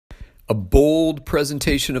A bold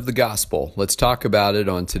presentation of the gospel. Let's talk about it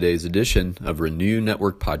on today's edition of Renew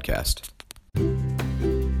Network Podcast.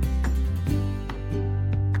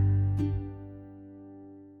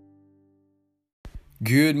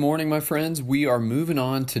 Good morning, my friends. We are moving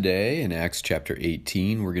on today in Acts chapter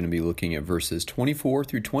 18. We're going to be looking at verses 24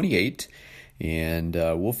 through 28, and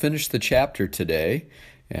we'll finish the chapter today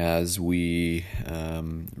as we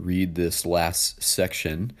read this last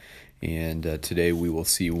section. And today we will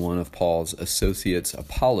see one of Paul's associates,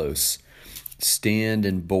 Apollos, stand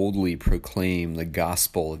and boldly proclaim the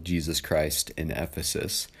gospel of Jesus Christ in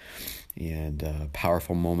Ephesus. And a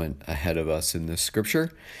powerful moment ahead of us in this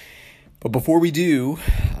scripture. But before we do,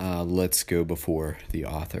 let's go before the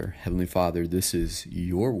author. Heavenly Father, this is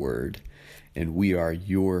your word, and we are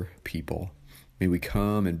your people. May we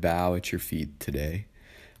come and bow at your feet today.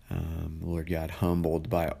 Lord God, humbled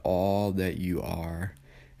by all that you are,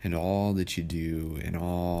 and all that you do, and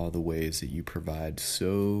all the ways that you provide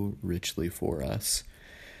so richly for us.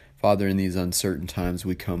 Father, in these uncertain times,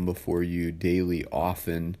 we come before you daily,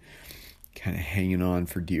 often kind of hanging on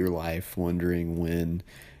for dear life, wondering when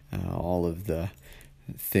all of the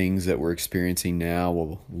things that we're experiencing now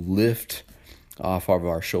will lift off of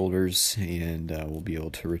our shoulders, and we'll be able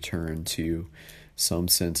to return to some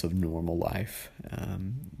sense of normal life.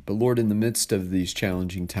 But Lord, in the midst of these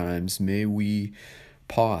challenging times, may we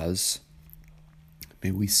pause,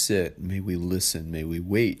 may we sit, may we listen, may we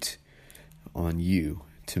wait on you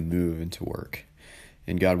to move and to work.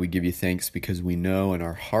 And God, we give you thanks because we know in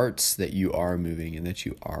our hearts that you are moving and that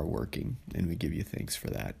you are working, and we give you thanks for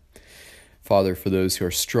that. Father, for those who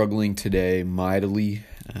are struggling today mightily,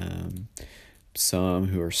 some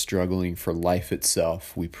who are struggling for life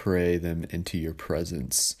itself, we pray them into your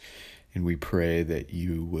presence. And we pray that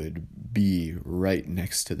you would be right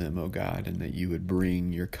next to them, O God, and that you would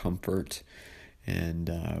bring your comfort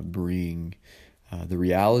and bring the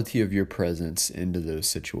reality of your presence into those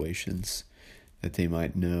situations, that they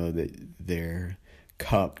might know that they're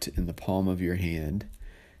cupped in the palm of your hand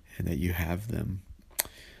and that you have them.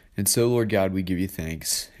 And so, Lord God, we give you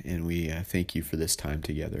thanks, and we thank you for this time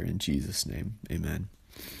together. In Jesus' name, amen.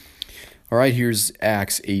 All right, here's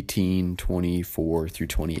Acts 18, 24 through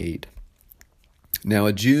 28. Now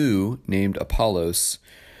a Jew named Apollos,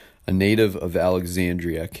 a native of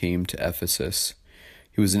Alexandria, came to Ephesus.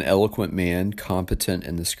 He was an eloquent man, competent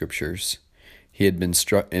in the scriptures. He had been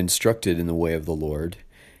instructed in the way of the Lord,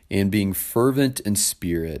 and being fervent in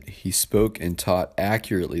spirit, he spoke and taught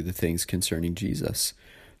accurately the things concerning Jesus,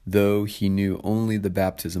 though he knew only the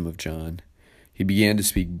baptism of John. He began to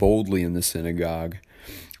speak boldly in the synagogue.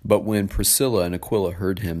 But when Priscilla and Aquila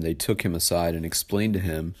heard him, they took him aside and explained to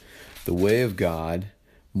him the way of God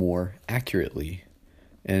more accurately.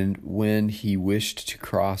 And when he wished to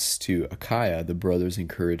cross to Achaia, the brothers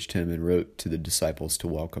encouraged him and wrote to the disciples to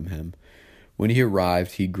welcome him. When he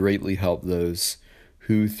arrived, he greatly helped those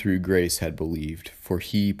who through grace had believed, for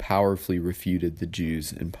he powerfully refuted the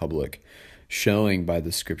Jews in public, showing by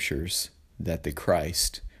the scriptures that the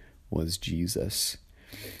Christ was Jesus.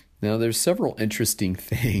 Now, there's several interesting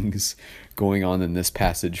things going on in this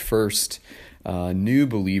passage. First, new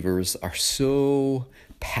believers are so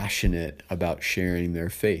passionate about sharing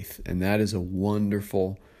their faith, and that is a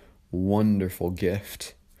wonderful, wonderful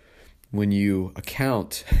gift. When you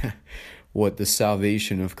account what the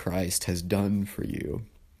salvation of Christ has done for you,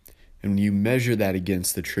 and you measure that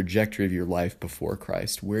against the trajectory of your life before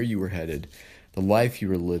Christ, where you were headed, the life you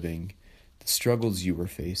were living, the struggles you were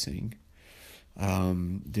facing,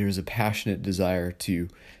 there's a passionate desire to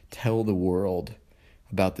tell the world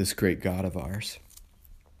about this great God of ours.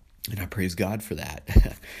 And I praise God for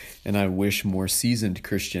that. And I wish more seasoned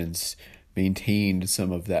Christians maintained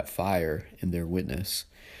some of that fire in their witness.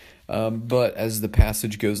 But as the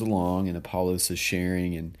passage goes along and Apollos is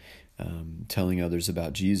sharing and telling others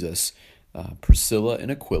about Jesus, Priscilla and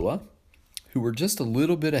Aquila, who were just a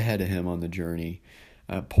little bit ahead of him on the journey,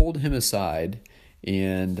 pulled him aside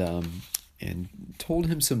and told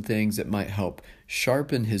him some things that might help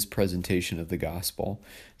sharpen his presentation of the gospel,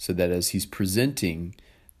 so that as he's presenting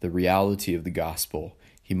the reality of the gospel,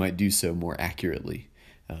 he might do so more accurately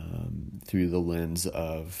through the lens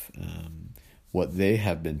of what they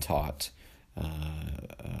have been taught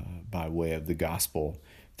by way of the gospel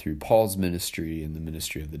through Paul's ministry and the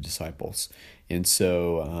ministry of the disciples. And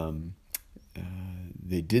so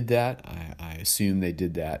they did that. I assume they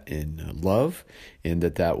did that in love, and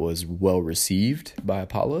that was well received by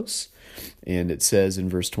Apollos. And it says in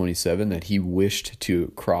verse 27 that he wished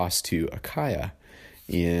to cross to Achaia,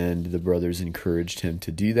 and the brothers encouraged him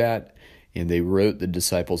to do that, and they wrote the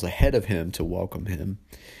disciples ahead of him to welcome him.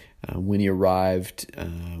 When he arrived,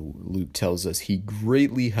 Luke tells us he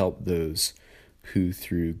greatly helped those who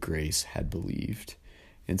through grace had believed.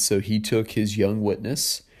 And so he took his young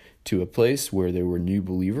witness to a place where there were new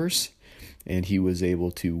believers, and he was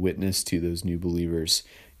able to witness to those new believers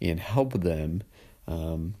and help them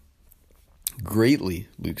greatly,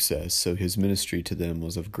 Luke says. So his ministry to them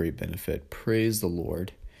was of great benefit. Praise the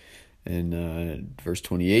Lord. And verse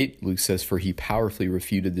 28, Luke says, for he powerfully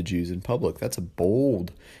refuted the Jews in public. That's a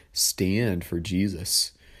bold stand for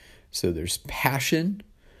Jesus. So there's passion,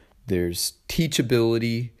 there's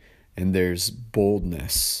teachability, and there's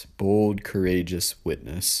boldness, bold, courageous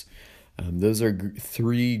witness. Those are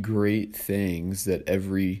three great things that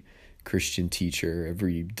every Christian teacher,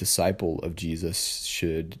 every disciple of Jesus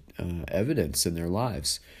should evidence in their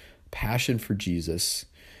lives. Passion for Jesus,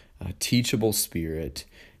 a teachable spirit,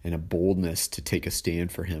 and a boldness to take a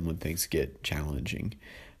stand for him when things get challenging.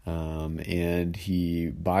 And he,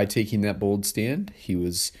 by taking that bold stand, he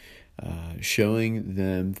was showing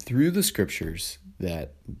them through the scriptures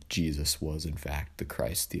that Jesus was, in fact, the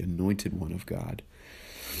Christ, the anointed one of God.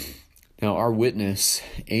 Now, our witness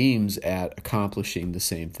aims at accomplishing the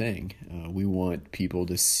same thing. We want people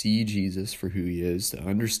to see Jesus for who he is, to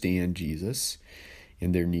understand Jesus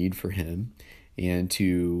and their need for him, and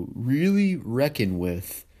to really reckon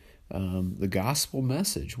with the gospel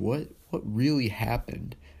message, what really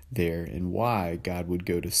happened there and why God would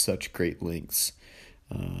go to such great lengths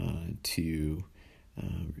to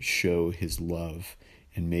show his love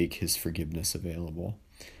and make his forgiveness available.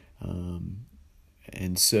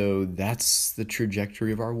 And so that's the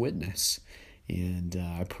trajectory of our witness. And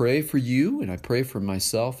I pray for you, and I pray for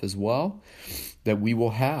myself as well, that we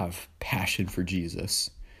will have passion for Jesus,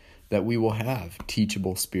 that we will have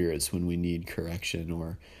teachable spirits when we need correction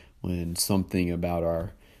or when something about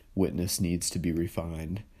our witness needs to be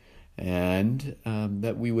refined, and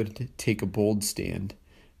that we would take a bold stand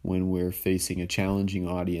when we're facing a challenging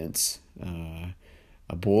audience,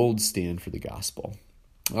 a bold stand for the gospel.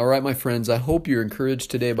 All right, my friends, I hope you're encouraged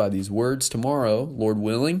today by these words. Tomorrow, Lord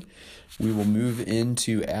willing, we will move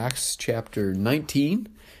into Acts chapter 19,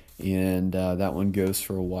 and that one goes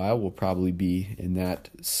for a while. We'll probably be in that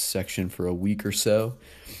section for a week or so,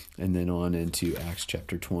 and then on into Acts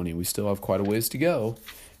chapter 20. We still have quite a ways to go,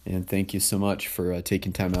 and thank you so much for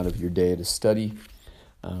taking time out of your day to study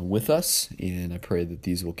with us, and I pray that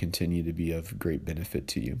these will continue to be of great benefit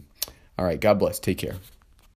to you. All right, God bless. Take care.